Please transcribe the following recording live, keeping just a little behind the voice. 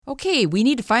Okay, we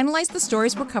need to finalize the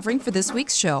stories we're covering for this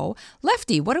week's show.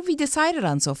 Lefty, what have we decided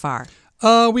on so far?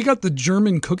 We got the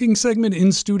German cooking segment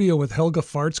in studio with Helga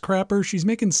Fartskrapper. She's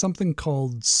making something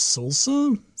called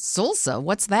Sulsa. Sulsa?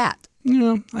 What's that?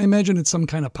 Yeah, I imagine it's some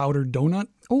kind of powdered donut.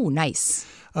 Oh, nice.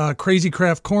 Crazy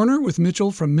Craft Corner with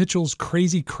Mitchell from Mitchell's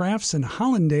Crazy Crafts in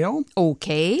Hollandale.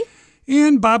 Okay.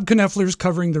 And Bob Kneffler's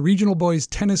covering the Regional Boys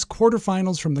Tennis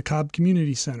quarterfinals from the Cobb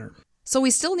Community Center. So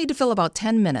we still need to fill about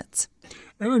 10 minutes.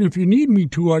 And if you need me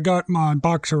to, I got my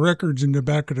box of records in the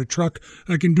back of the truck.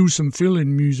 I can do some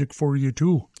fill-in music for you,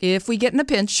 too. If we get in a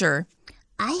pinch, sure.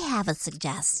 I have a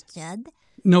suggestion.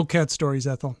 No cat stories,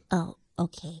 Ethel. Oh,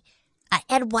 okay.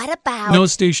 And what about... No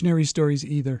stationary stories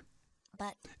either.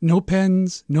 But... No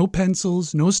pens, no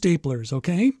pencils, no staplers,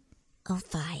 okay? Oh,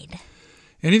 fine.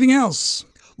 Anything else?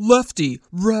 Lefty,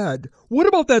 Red, what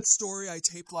about that story I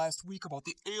taped last week about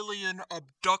the alien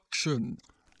abduction?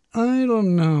 I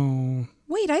don't know.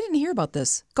 Wait, I didn't hear about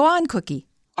this. Go on, Cookie.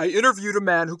 I interviewed a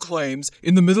man who claims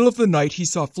in the middle of the night he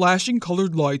saw flashing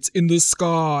colored lights in the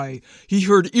sky. He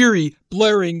heard eerie,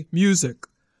 blaring music.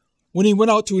 When he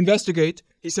went out to investigate,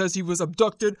 he says he was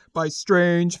abducted by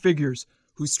strange figures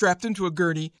who strapped him to a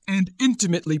gurney and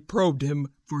intimately probed him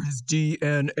for his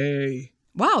DNA.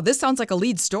 Wow, this sounds like a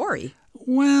lead story.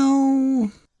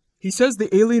 Well... He says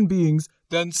the alien beings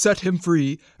then set him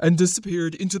free and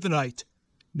disappeared into the night,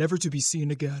 never to be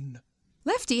seen again.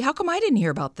 Lefty, how come I didn't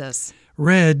hear about this?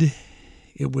 Red,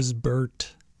 it was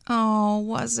Bert. Oh,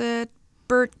 was it?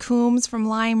 Bert Coombs from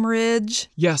Lime Ridge?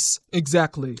 Yes,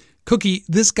 exactly. Cookie,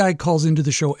 this guy calls into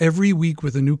the show every week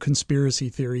with a new conspiracy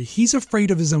theory. He's afraid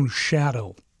of his own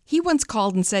shadow. He once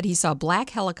called and said he saw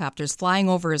black helicopters flying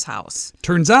over his house.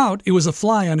 Turns out it was a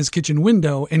fly on his kitchen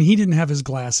window, and he didn't have his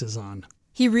glasses on.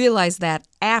 He realized that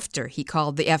after he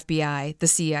called the FBI, the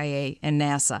CIA, and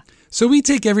NASA. So we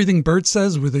take everything Bert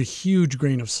says with a huge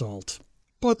grain of salt.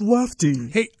 But Lefty...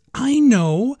 Hey, I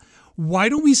know. Why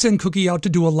don't we send Cookie out to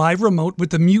do a live remote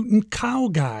with the mutant cow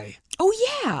guy? Oh,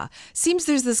 yeah. Seems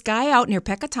there's this guy out near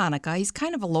Pecatonica. He's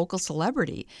kind of a local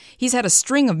celebrity. He's had a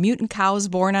string of mutant cows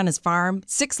born on his farm,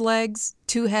 6 legs,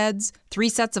 2 heads, 3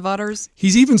 sets of udders.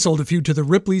 He's even sold a few to the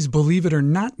Ripley's Believe It or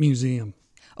Not Museum.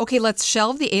 Okay, let's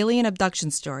shelve the alien abduction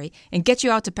story and get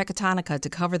you out to Pecatonica to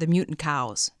cover the mutant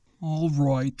cows. All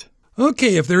right.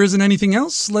 Okay, if there isn't anything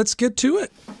else, let's get to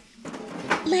it.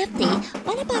 Lefty,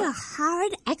 what about a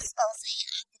hard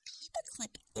expose on the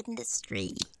paperclip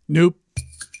industry? Nope.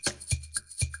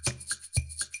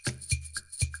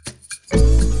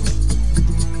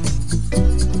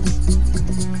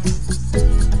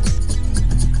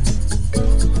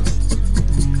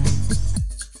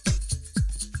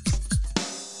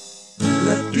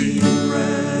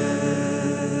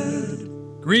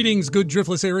 Greetings, good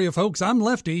driftless area folks. I'm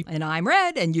Lefty. And I'm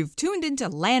Red, and you've tuned into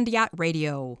Land Yacht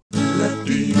Radio.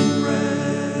 Lefty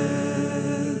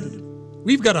Red.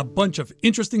 We've got a bunch of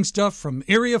interesting stuff from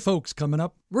area folks coming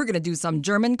up. We're going to do some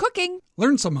German cooking.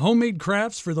 Learn some homemade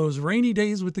crafts for those rainy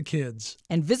days with the kids.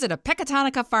 And visit a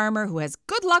Pecatonica farmer who has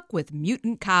good luck with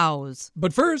mutant cows.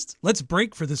 But first, let's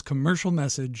break for this commercial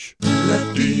message.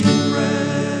 Lefty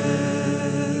Red.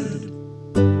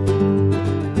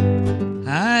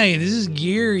 Hi, this is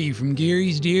Gary from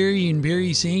Gary's Dairy and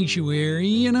Berry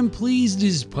Sanctuary, and I'm pleased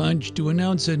as punch to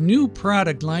announce a new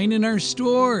product line in our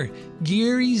store,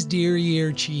 Gary's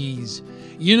Derriere Cheese.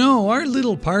 You know, our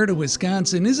little part of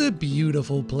Wisconsin is a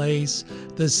beautiful place.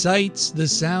 The sights, the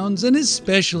sounds, and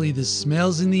especially the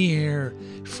smells in the air.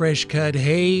 Fresh cut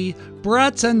hay,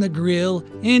 brats on the grill,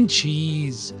 and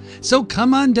cheese. So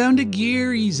come on down to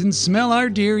Gary's and smell our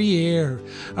Derriere.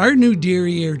 Our new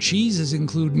Derriere cheeses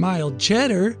include mild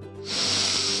cheddar,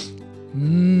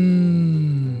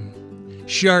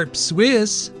 sharp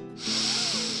Swiss,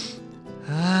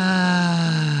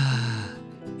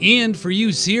 and for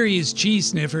you serious cheese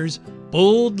sniffers,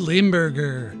 bold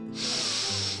Limburger.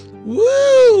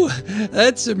 Woo!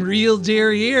 That's some real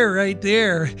Derriere right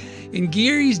there. And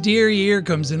Gary's Derriere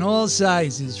comes in all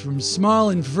sizes, from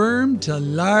small and firm to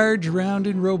large, round,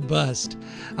 and robust.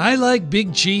 I like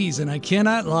big cheese, and I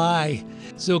cannot lie.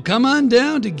 So come on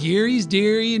down to Gary's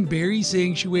Dairy and Berry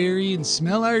Sanctuary and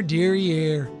smell our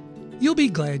Derriere. You'll be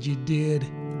glad you did.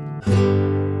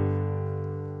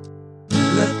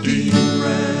 Lefty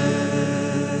Red.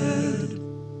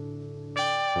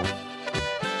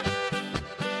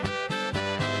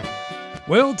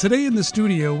 Well, today in the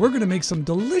studio, we're going to make some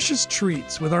delicious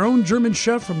treats with our own German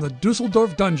chef from the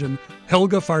Dusseldorf dungeon,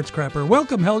 Helga Fartskrapper.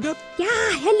 Welcome, Helga. Yeah,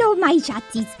 hello, my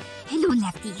Schatzies. Hello,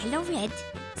 Lefty. Hello, Red.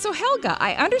 So, Helga,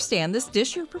 I understand this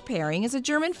dish you're preparing is a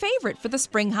German favorite for the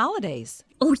spring holidays.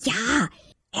 Oh, yeah.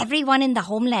 Everyone in the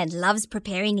homeland loves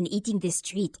preparing and eating this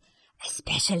treat,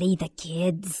 especially the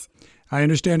kids. I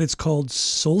understand it's called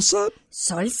salsa?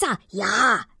 Salsa,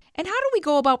 yeah. And how do we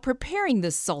go about preparing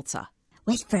this salsa?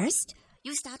 Well, first,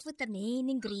 you start with the main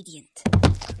ingredient.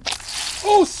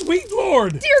 Oh, sweet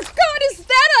Lord! Dear God, is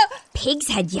that a... Pig's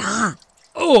head, yeah.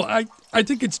 Oh, I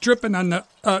think it's dripping on the...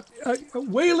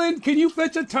 Waylon, can you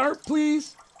fetch a tarp,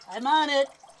 please? I'm on it.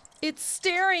 It's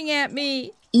staring at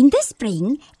me. In the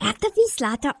spring, after we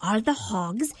slaughter all the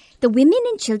hogs, the women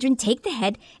and children take the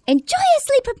head and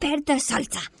joyously prepare their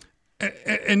salsa.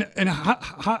 And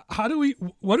how do we...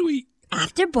 What do we...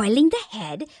 After boiling the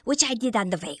head, which I did on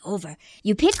the way over,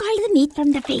 you pick all the meat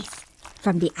from the face.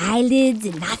 From the eyelids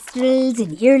and nostrils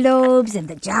and earlobes and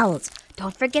the jowls.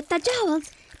 Don't forget the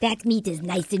jowls. That meat is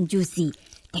nice and juicy.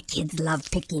 The kids love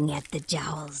picking at the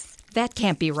jowls. That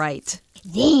can't be right.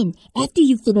 Then, after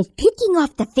you finish picking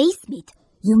off the face meat,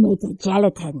 you make a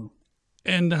gelatin.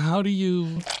 And how do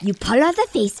you... You pull all the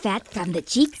face fat from the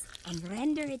cheeks and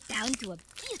render it down to a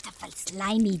beautiful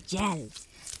slimy gel.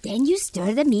 Then you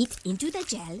stir the meat into the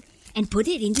gel and put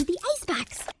it into the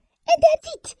icebox. And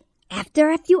that's it. After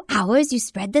a few hours, you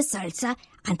spread the salsa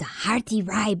on the hearty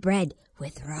rye bread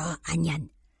with raw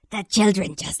onion. The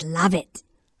children just love it.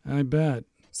 I bet.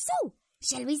 So,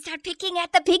 shall we start picking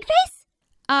at the pig face?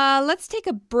 Let's take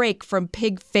a break from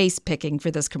pig face picking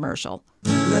for this commercial.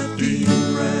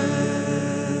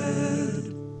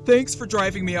 Thanks for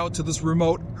driving me out to this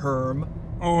remote, Herm.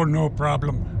 Oh, no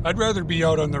problem. I'd rather be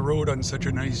out on the road on such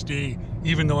a nice day,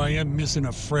 even though I am missing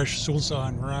a fresh salsa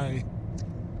on rye.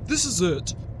 This is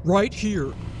it, right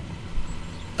here.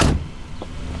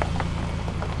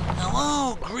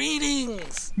 Hello,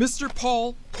 greetings. Mr.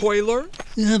 Paul Coiler,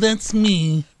 Yeah, that's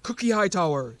me. Cookie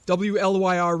Hightower,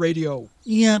 WLYR Radio.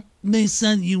 Yep, they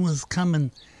said you was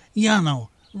coming. Yano,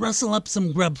 rustle up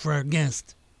some grub for our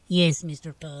guest. Yes,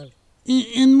 Mr. Paul.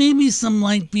 And maybe some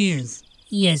light beers.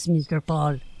 Yes, Mr.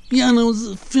 Paul.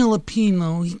 Yano's a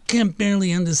Filipino. He can't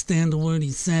barely understand a word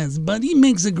he says, but he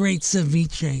makes a great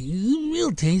ceviche.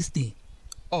 Real tasty.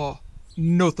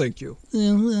 No thank you.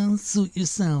 Well, suit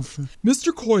yourself.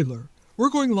 Mr. Coiler, we're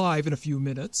going live in a few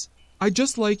minutes. I'd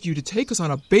just like you to take us on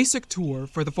a basic tour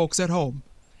for the folks at home,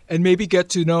 and maybe get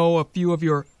to know a few of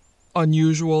your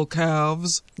unusual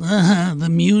calves. The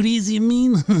muties, you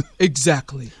mean?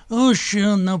 Exactly. Oh,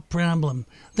 sure, no problem.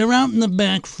 They're out in the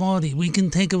back 40. We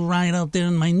can take a ride out there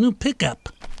in my new pickup.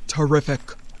 Terrific.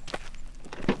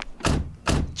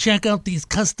 Check out these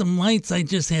custom lights I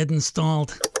just had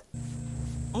installed.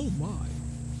 Oh my.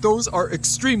 Those are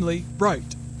extremely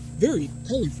bright. Very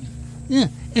colorful. Yeah,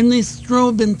 and they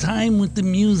strobe in time with the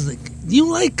music. Do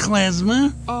you like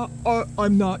klezmer?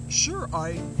 I'm not sure.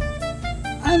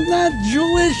 I'm not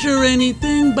Jewish or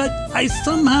anything, but I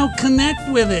somehow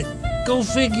connect with it. Go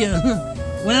figure.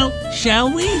 Well,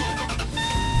 shall we?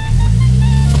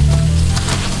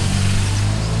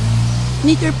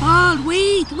 Mr. Paul,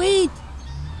 wait.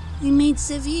 We made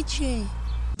ceviche.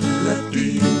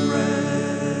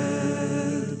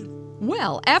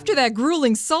 Well, after that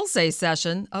grueling salsa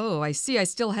session, I see I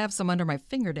still have some under my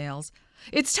fingernails.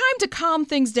 It's time to calm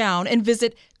things down and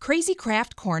visit Crazy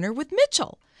Craft Corner with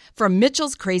Mitchell from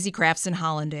Mitchell's Crazy Crafts in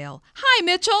Hollandale. Hi,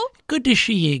 Mitchell. Good to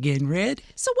see you again, Red.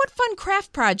 So what fun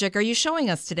craft project are you showing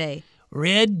us today?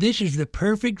 Red, this is the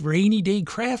perfect rainy day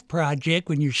craft project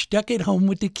when you're stuck at home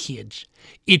with the kids.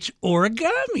 It's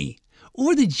origami,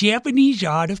 or the Japanese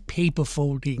art of paper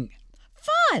folding.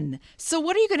 Fun! So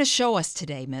what are you going to show us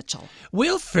today, Mitchell?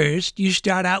 Well, first, you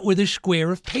start out with a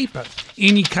square of paper.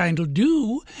 Any kind'll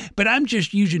do, but I'm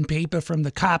just using paper from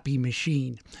the copy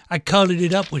machine. I colored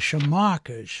it up with some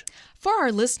markers. For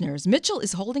our listeners, Mitchell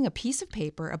is holding a piece of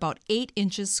paper about 8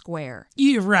 inches square.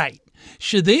 You're right.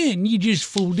 So then you just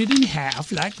fold it in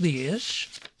half like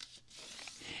this,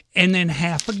 and then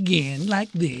half again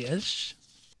like this.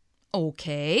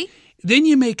 Okay. Then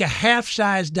you make a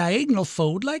half-size diagonal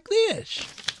fold like this.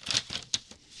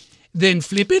 Then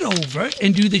flip it over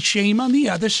and do the same on the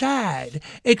other side,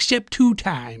 except 2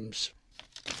 times.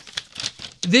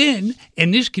 Then,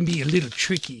 and this can be a little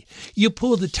tricky, you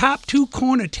pull the top 2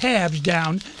 corner tabs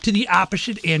down to the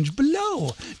opposite ends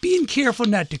below, being careful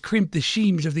not to crimp the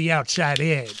seams of the outside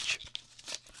edge.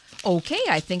 Okay,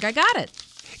 I think I got it.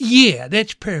 Yeah,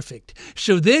 that's perfect.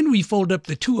 So then we fold up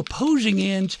the 2 opposing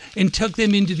ends and tuck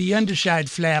them into the underside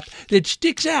flap that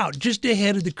sticks out just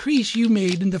ahead of the crease you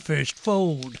made in the first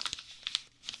fold.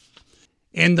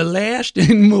 And the last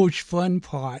and most fun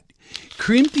part,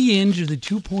 crimp the ends of the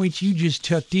 2 points you just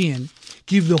tucked in,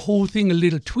 give the whole thing a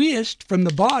little twist from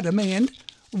the bottom, and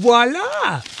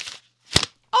voila!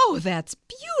 Oh, that's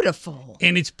beautiful.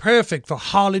 And it's perfect for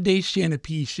holiday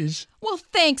centerpieces. Well,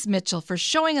 thanks, Mitchell, for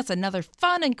showing us another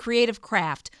fun and creative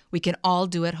craft we can all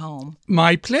do at home.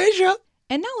 My pleasure.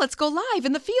 And now let's go live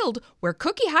in the field where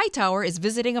Cookie Hightower is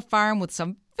visiting a farm with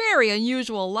some very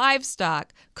unusual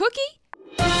livestock. Cookie?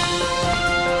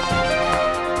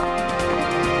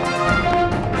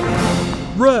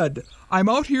 Red, I'm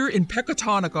out here in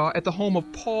Pecatonica at the home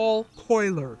of Paul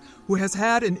Coiler, who has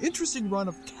had an interesting run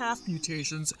of calf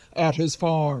mutations at his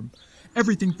farm.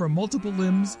 Everything from multiple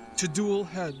limbs to dual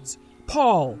heads.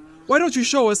 Paul, why don't you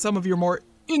show us some of your more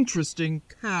interesting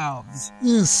calves?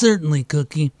 Certainly,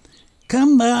 Cookie.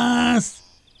 Come, boss.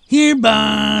 Here,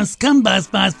 boss. Come, boss.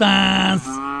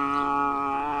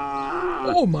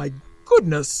 Oh my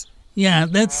goodness. Yeah,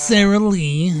 that's Sarah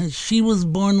Lee. She was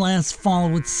born last fall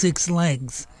with 6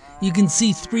 legs. You can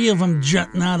see 3 of them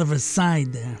jutting out of her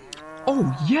side there.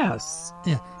 Oh, yes.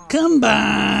 Yeah. Come,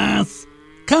 boss.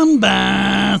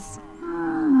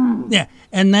 Yeah,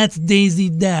 and that's Daisy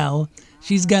Dow.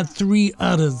 She's got 3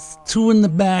 udders, 2 in the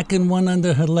back and 1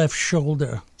 under her left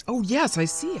shoulder. Oh, yes, I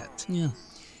see it. Yeah.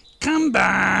 Come,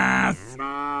 boss.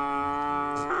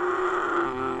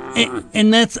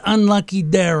 And that's Unlucky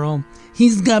Darryl.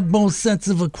 He's got both sets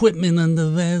of equipment under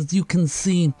there, as you can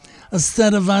see. A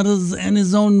set of udders and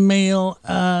his own male,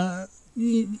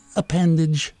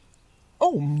 appendage.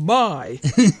 Oh, my.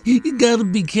 You gotta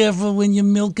be careful when you're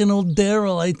milking old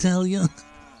Darryl, I tell you.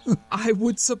 I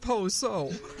would suppose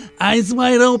so. Eyes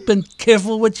wide open.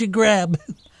 Careful what you grab.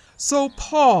 So,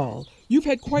 Paul, you've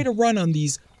had quite a run on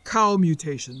these cow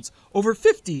mutations. Over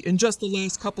 50 in just the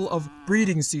last couple of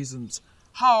breeding seasons.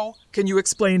 How can you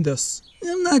explain this?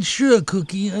 I'm not sure,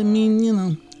 Cookie. I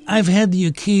mean, I've had the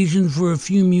occasion for a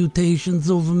few mutations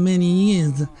over many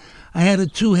years. I had a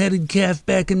 2-headed calf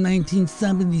back in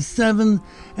 1977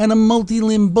 and a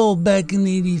multi-limb bull back in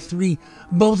 83.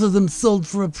 Both of them sold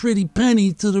for a pretty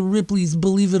penny to the Ripley's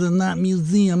Believe It or Not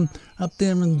Museum up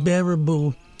there in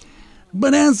Baraboo.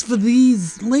 But as for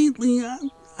these, lately,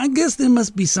 I guess there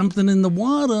must be something in the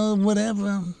water or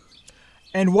whatever.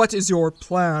 And what is your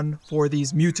plan for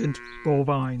these mutant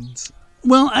bovines?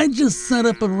 Well, I just set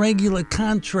up a regular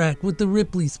contract with the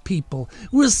Ripley's people.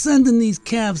 We're sending these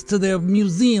calves to their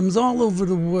museums all over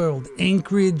the world.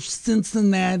 Anchorage,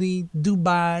 Cincinnati,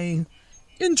 Dubai.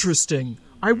 Interesting.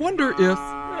 I wonder if...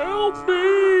 Help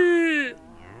me!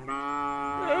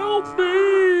 Help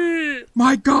me!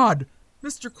 My God!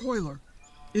 Mr. Coiler,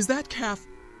 is that calf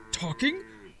talking?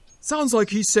 Sounds like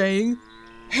he's saying,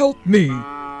 "Help me."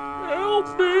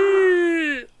 Help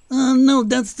me! No,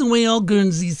 that's the way all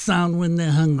Guernseys sound when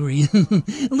they're hungry.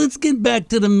 Let's get back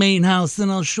to the main house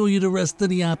and I'll show you the rest of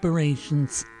the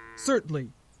operations. Certainly.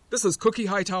 This is Cookie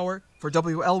Hightower for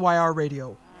WLYR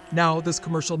Radio. Now this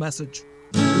commercial message.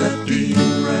 Lefty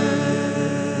Red.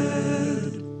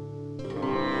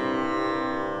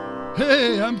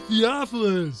 Hey, I'm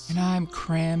Theophilus. And I'm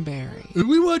Cranberry. And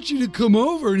we want you to come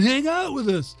over and hang out with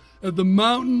us at the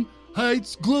Mountain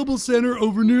Heights Global Center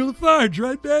over near Lafarge,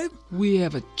 right, babe? We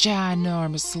have a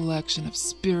ginormous selection of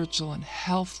spiritual and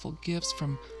healthful gifts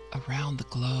from around the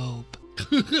globe.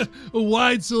 A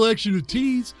wide selection of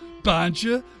teas,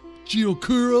 bancha,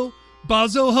 geokuro,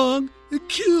 bazo hung, and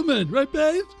cumin, right,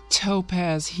 babe?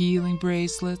 Topaz healing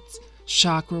bracelets,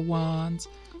 chakra wands,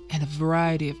 and a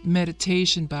variety of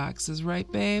meditation boxes, right,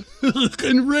 babe?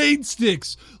 And rain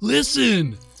sticks.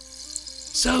 Listen.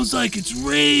 Sounds like it's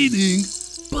raining,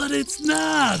 but it's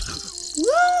not.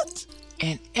 What?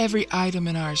 And every item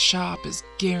in our shop is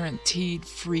guaranteed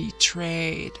free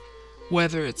trade.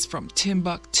 Whether it's from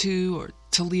Timbuktu or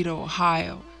Toledo,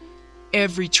 Ohio,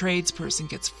 every tradesperson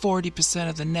gets 40%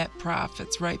 of the net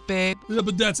profits, right, babe? Yeah,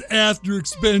 but that's after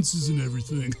expenses and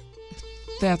everything.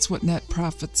 That's what net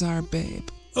profits are, babe.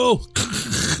 Oh,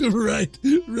 right,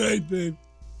 babe.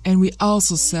 And we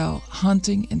also sell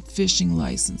hunting and fishing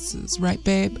licenses, right,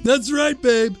 babe? That's right,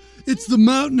 babe. It's the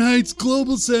Mountain Heights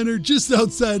Global Center just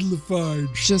outside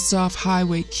Lafarge. Just off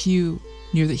Highway Q,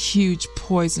 near the huge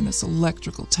poisonous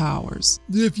electrical towers.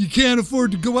 If you can't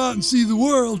afford to go out and see the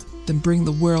world, then bring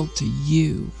the world to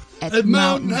you at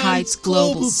Mountain Heights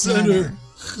Global Center.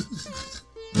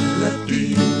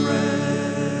 Lefty Red.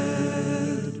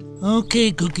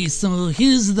 Okay, Cookie, so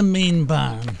here's the main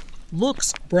barn.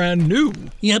 Looks brand new.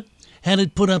 Yep, had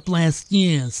it put up last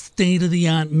year.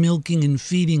 State-of-the-art milking and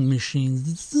feeding machines.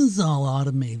 This is all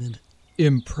automated.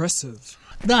 Impressive.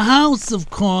 The house, of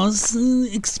course,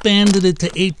 expanded it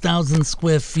to 8,000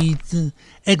 square feet.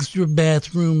 Extra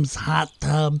bathrooms, hot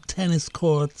tub, tennis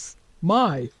courts.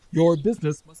 My, your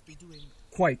business must be doing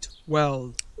quite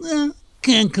well.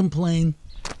 Can't complain.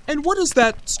 And what is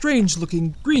that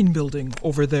strange-looking green building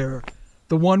over there?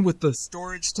 The one with the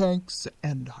storage tanks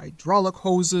and hydraulic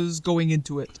hoses going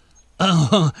into it.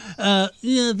 Oh,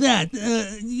 yeah,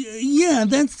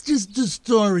 that's just a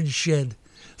storage shed.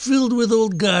 Filled with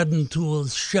old garden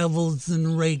tools, shovels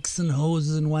and rakes and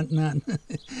hoses and whatnot.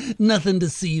 Nothing to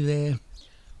see there.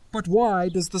 But why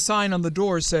does the sign on the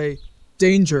door say,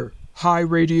 "Danger, high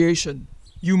radiation.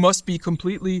 You must be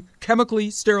completely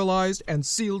chemically sterilized and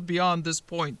sealed beyond this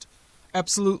point.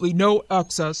 Absolutely no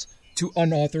access to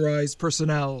unauthorized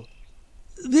personnel"?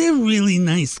 They're really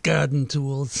nice garden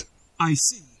tools. I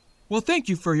see. Well, thank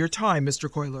you for your time, Mr.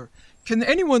 Coiler. Can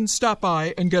anyone stop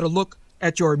by and get a look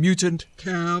at your mutant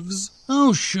calves?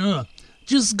 Oh, sure.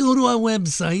 Just go to our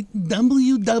website,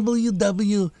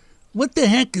 what the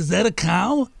heck, is that a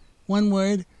cow? One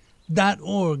word,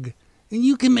 .org, and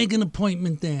you can make an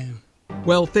appointment there.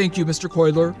 Well, thank you, Mr.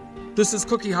 Coiler. This is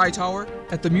Cookie Hightower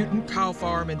at the Mutant Cow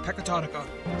Farm in Pecatonica,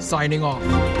 signing off.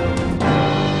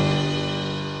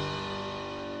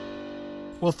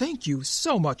 Well, thank you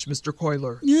so much, Mr.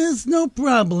 Coiler. Yes, no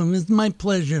problem. It's my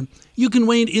pleasure. You can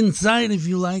wait inside if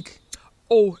you like.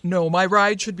 Oh, no, my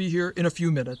ride should be here in a few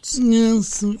minutes. Yeah,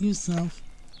 suit yourself.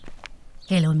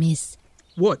 Hello, miss.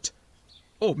 What?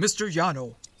 Oh, Mr.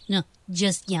 Yano. No,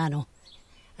 just Yano.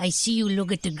 I see you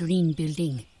look at the green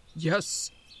building.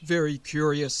 Yes, very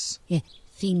curious. Yeah,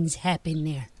 things happen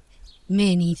there.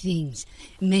 Many things.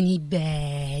 Many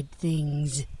bad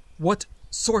things. What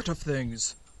sort of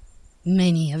things?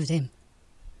 Many of them.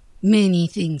 Many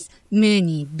things.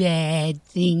 Many bad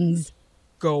things.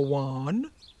 Go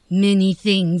on. Many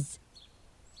things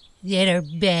that are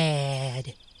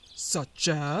bad. Such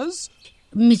as?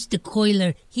 Mr.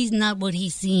 Coiler, he's not what he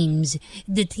seems.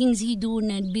 The things he do in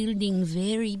that building,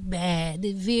 very bad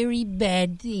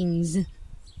things.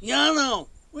 Yano,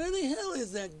 where the hell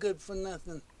is that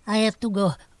good-for-nothing? I have to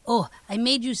go. Oh, I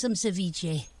made you some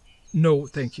ceviche. No,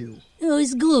 thank you. Oh,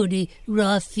 it's good.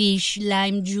 Raw fish,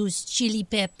 lime juice, chili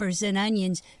peppers, and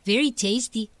onions. Very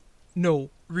tasty. No,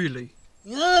 really.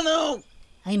 Yano!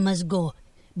 I must go.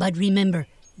 But remember,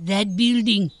 that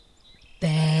building,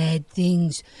 bad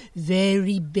things.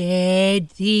 Very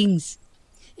bad things.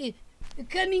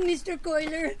 Coming, Mr.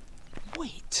 Coiler.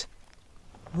 Wait.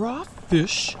 Raw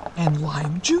fish and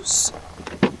lime juice?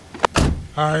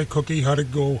 Hi, Cookie. How'd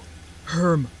it go?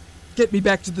 Herm, get me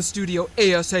back to the studio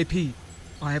ASAP.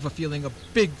 I have a feeling a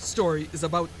big story is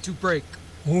about to break.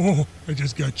 Oh, I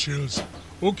just got chills.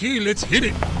 Okay, let's hit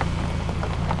it.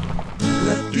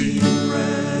 Lefty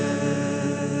Red.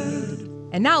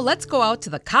 And now let's go out to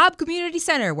the Cobb Community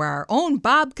Center where our own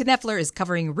Bob Kneffler is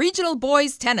covering regional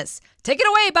boys tennis. Take it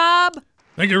away, Bob!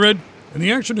 Thank you, Red. And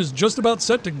the action is just about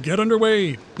set to get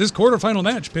underway. This quarterfinal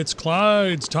match pits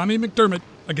Clyde's Tommy McDermott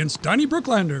against Donnie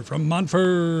Brooklander from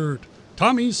Montfort.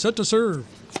 Tommy's set to serve.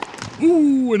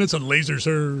 Ooh, and it's a laser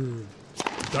serve.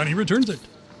 Donnie returns it.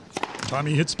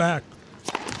 Tommy hits back.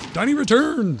 Donnie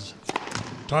returns.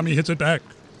 Tommy hits it back.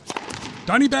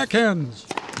 Donnie backhands.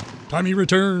 Tommy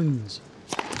returns.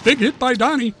 Big hit by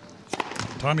Donnie.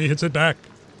 Tommy hits it back.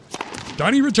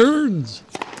 Donnie returns.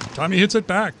 Tommy hits it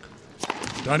back.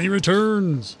 Donnie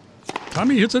returns.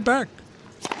 Tommy hits it back.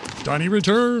 Donnie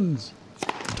returns.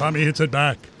 Tommy hits it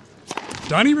back.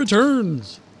 Donnie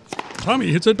returns.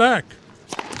 Tommy hits it back.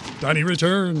 Donnie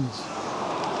returns.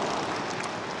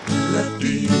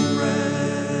 Lefty Red.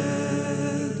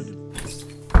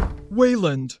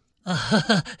 Wayland.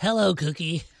 Hello,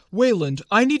 Cookie. Wayland,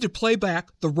 I need to play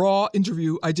back the raw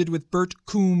interview I did with Bert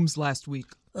Coombs last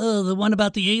week. Oh, the one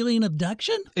about the alien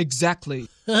abduction? Exactly.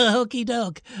 Okie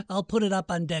doke. I'll put it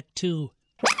up on deck 2.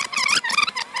 It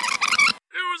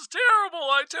was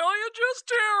terrible, I tell you, just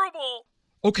terrible.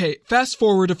 Okay, fast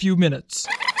forward a few minutes.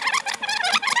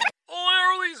 Well,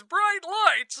 there are these bright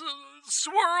lights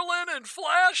swirling and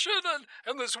flashing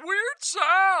and this weird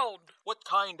sound. What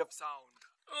kind of sound?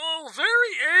 Oh,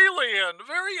 very alien,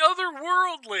 very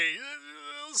otherworldly.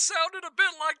 Sounded a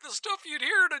bit like the stuff you'd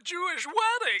hear at a Jewish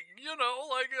wedding, you know,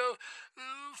 like a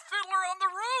Fiddler on the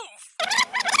Roof.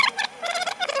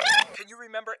 Can you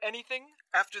remember anything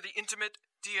after the intimate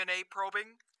DNA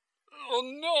probing? Oh,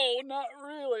 no, not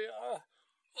really.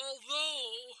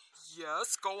 Although...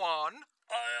 Yes, go on.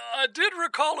 I did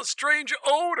recall a strange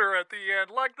odor at the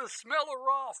end, like the smell of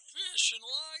raw fish and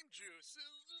lime juice.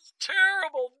 It's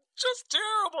terrible, just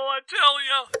terrible, I tell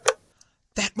you.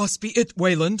 That must be it,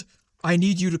 Wayland. I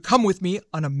need you to come with me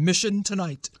on a mission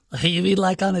tonight. You mean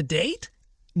like on a date?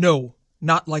 No,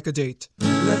 not like a date.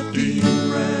 Lefty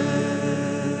Red.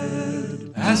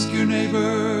 Ask your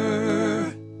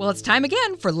neighbor. Well, it's time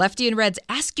again for Lefty and Red's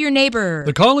Ask Your Neighbor.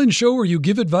 The call-in show where you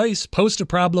give advice, post a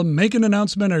problem, make an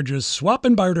announcement, or just swap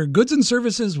and barter goods and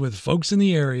services with folks in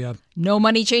the area. No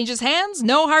money changes hands,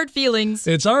 no hard feelings.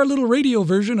 It's our little radio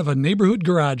version of a neighborhood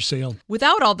garage sale.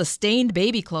 Without all the stained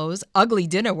baby clothes, ugly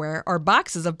dinnerware, or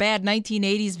boxes of bad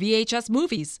 1980s VHS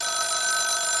movies.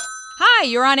 Hi,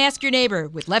 you're on Ask Your Neighbor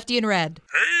with Lefty and Red.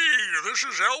 Hey, this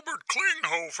is Albert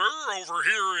Klinghoffer over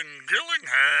here in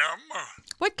Gillingham.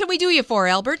 What can we do you for,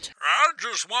 Albert? I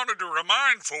just wanted to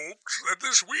remind folks that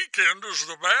this weekend is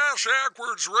the Bass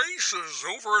Ackwards races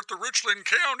over at the Richland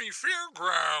County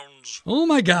Fairgrounds. Oh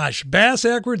my gosh, Bass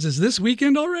Ackwards is this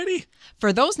weekend already?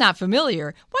 For those not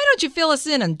familiar, why don't you fill us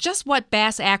in on just what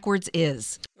Bass Ackwards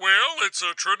is? Well, it's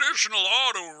a traditional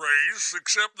auto race,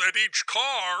 except that each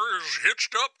car is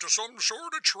hitched up to some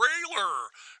sort of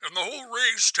trailer, and the whole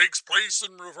race takes place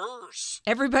in reverse.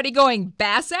 Everybody going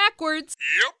Bass Ackwards?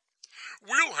 Yep.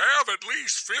 We'll have at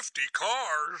least 50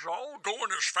 cars, all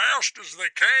going as fast as they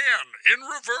can, in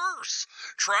reverse,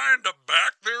 trying to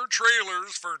back their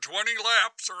trailers for 20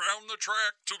 laps around the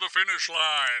track to the finish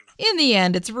line. In the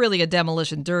end, it's really a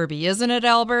demolition derby, isn't it,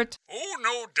 Albert? Oh,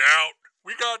 no doubt.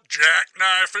 We got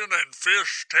jackknifing and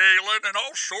fishtailing and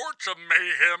all sorts of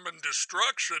mayhem and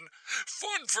destruction.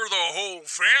 Fun for the whole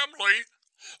family.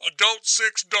 Adults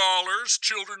 $6,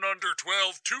 children under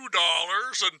 12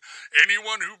 $2, and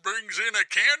anyone who brings in a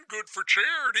canned good for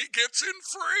charity gets in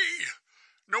free.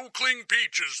 No cling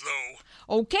peaches,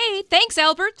 though. Okay, thanks,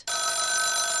 Albert.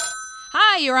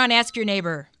 Hi, you're on Ask Your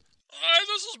Neighbor. Hi,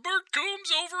 this is Bert Coombs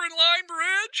over in Lime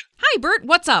Bridge. Hi, Bert,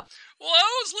 what's up? Well, I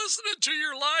was listening to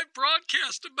your live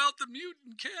broadcast about the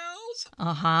mutant cows.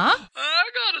 Uh-huh. I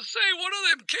gotta say, one of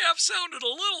them calves sounded a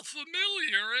little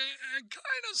familiar and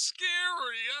kind of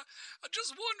scary. I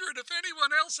just wondered if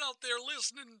anyone else out there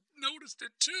listening noticed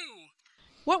it too.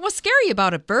 What was scary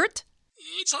about it, Bert?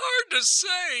 It's hard to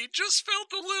say. Just felt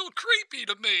a little creepy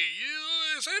to me.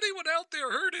 If anyone out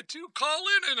there heard it too, call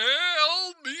in and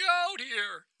help me out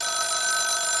here.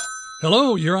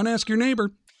 Hello, you're on Ask Your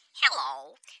Neighbor.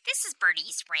 Hello, this is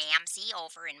Bernice Ramsey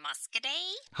over in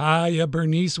Muscadet. Hiya,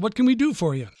 Bernice. What can we do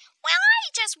for you? Well, I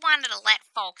just wanted to let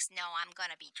folks know I'm going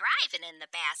to be driving in the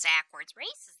Bass Ackwards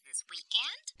races this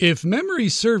weekend. If memory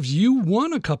serves, you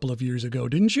won a couple of years ago,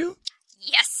 didn't you?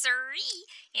 Yes, sirree.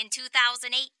 In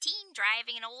 2018,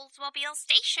 driving an Oldsmobile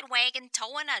station wagon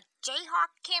towing a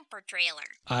Jayhawk camper trailer.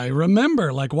 I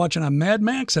remember, like watching a Mad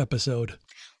Max episode.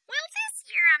 Well, this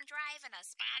year I'm driving a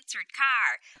sponsored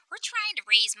car. We're trying to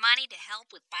raise money to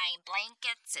help with buying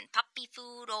blankets and puppy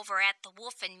food over at the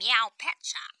Wolf and Meow Pet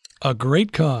Shop. A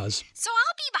great cause. So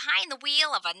I'll be behind the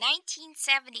wheel of a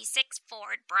 1976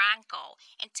 Ford Bronco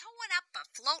and towing up a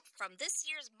float from this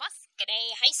year's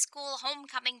Muscadet High School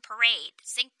Homecoming Parade,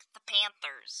 Sink the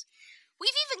Panthers.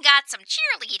 We've even got some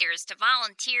cheerleaders to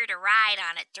volunteer to ride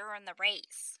on it during the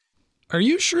race. Are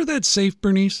you sure that's safe,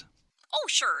 Bernice? Oh,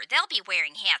 sure. They'll be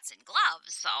wearing hats and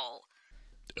gloves, so...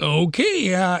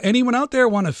 Okay, anyone out there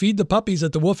want to feed the puppies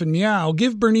at the Wolf and Meow,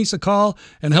 give Bernice a call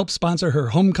and help sponsor her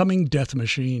homecoming death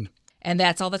machine. And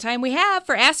that's all the time we have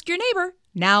for Ask Your Neighbor.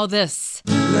 Now this.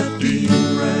 Lefty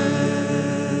Red.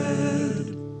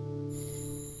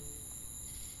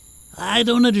 I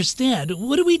don't understand.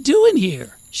 What are we doing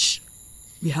here? Shh.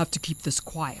 We have to keep this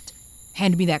quiet.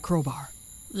 Hand me that crowbar.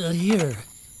 Here.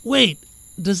 Wait,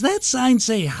 does that sign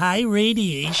say high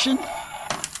radiation?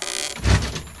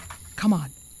 Come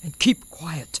on, and keep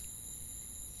quiet.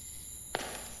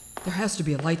 There has to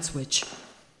be a light switch.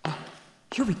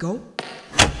 Here we go.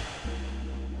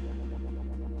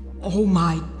 Oh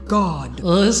my God.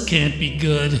 Oh, this can't be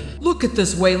good. Look at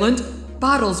this, Wayland.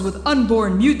 Bottles with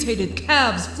unborn mutated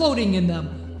calves floating in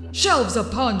them. Shelves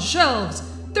upon shelves.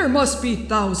 There must be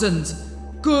thousands.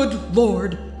 Good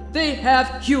Lord, they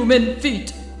have human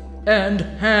feet and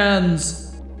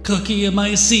hands. Cookie, am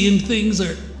I seeing things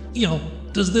or,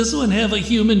 does this one have a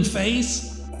human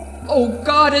face? Oh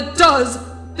God, it does.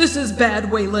 This is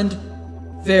bad, Wayland.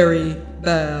 Very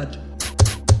bad.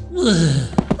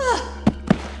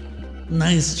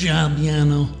 Nice job,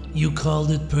 Yano. You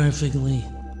called it perfectly.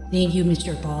 Thank you,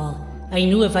 Mr. Paul. I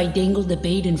knew if I dangled the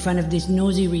bait in front of this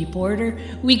nosy reporter,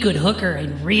 we could hook her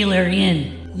and reel her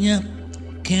in. Yep.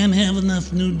 Can't have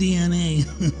enough new DNA.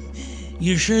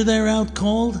 You sure they're out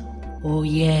cold? Oh,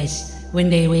 yes. When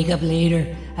they wake up later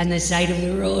on the side of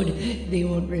the road, they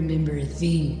won't remember a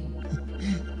thing.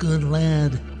 Good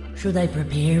lad. Should I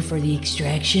prepare for the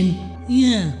extraction?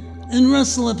 Yeah. And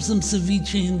rustle up some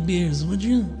ceviche and beers, would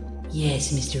you?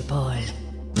 Yes, Mr. Paul.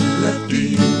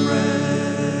 Lefty Red.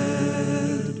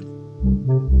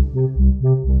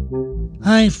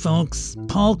 Hi, folks.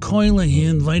 Paul Coiler here,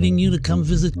 inviting you to come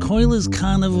visit Coiler's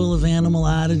Carnival of Animal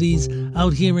Oddities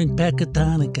out here in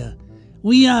Pecatonica.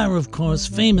 We are, of course,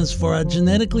 famous for our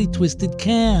genetically twisted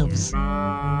calves.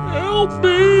 Help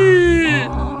me!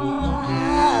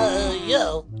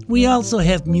 We also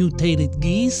have mutated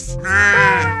geese,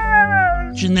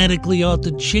 genetically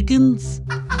altered chickens,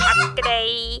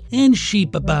 and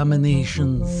sheep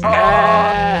abominations.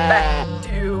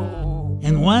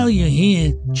 And while you're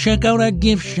here, check out our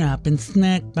gift shop and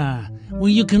snack bar,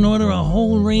 where you can order a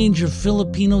whole range of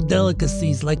Filipino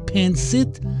delicacies like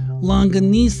pancit,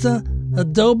 longanisa,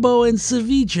 adobo, and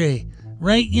ceviche.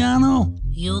 Right, Yano?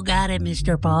 You got it,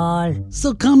 Mr. Paul.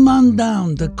 So come on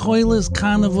down to Coiler's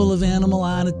Carnival of Animal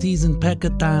Oddities in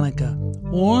Pecatonica.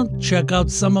 Or check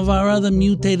out some of our other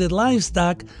mutated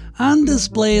livestock on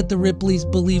display at the Ripley's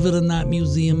Believe It or Not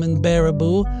Museum in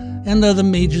Baraboo and other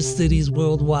major cities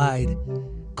worldwide.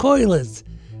 Coilers,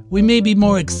 we may be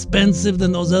more expensive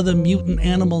than those other mutant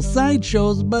animal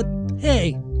sideshows, but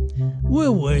hey,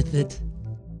 we're worth it.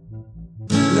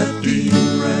 Lefty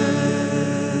Red.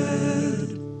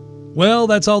 Well,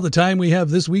 that's all the time we have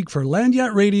this week for Land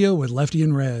Yacht Radio with Lefty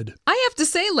and Red. I have to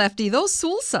say, Lefty, those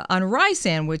salsa on rye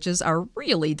sandwiches are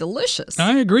really delicious.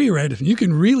 I agree, Red. You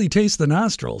can really taste the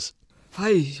nostrils.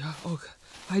 I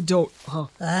don't.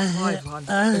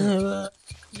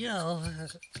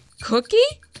 Cookie?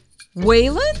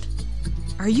 Wayland?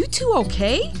 Are you two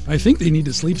okay? I think they need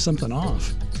to sleep something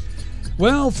off.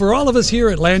 Well, for all of us here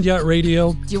at Land Yacht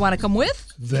Radio, Do you want to come with?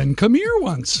 then come here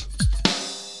once.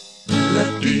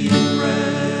 Lefty Red.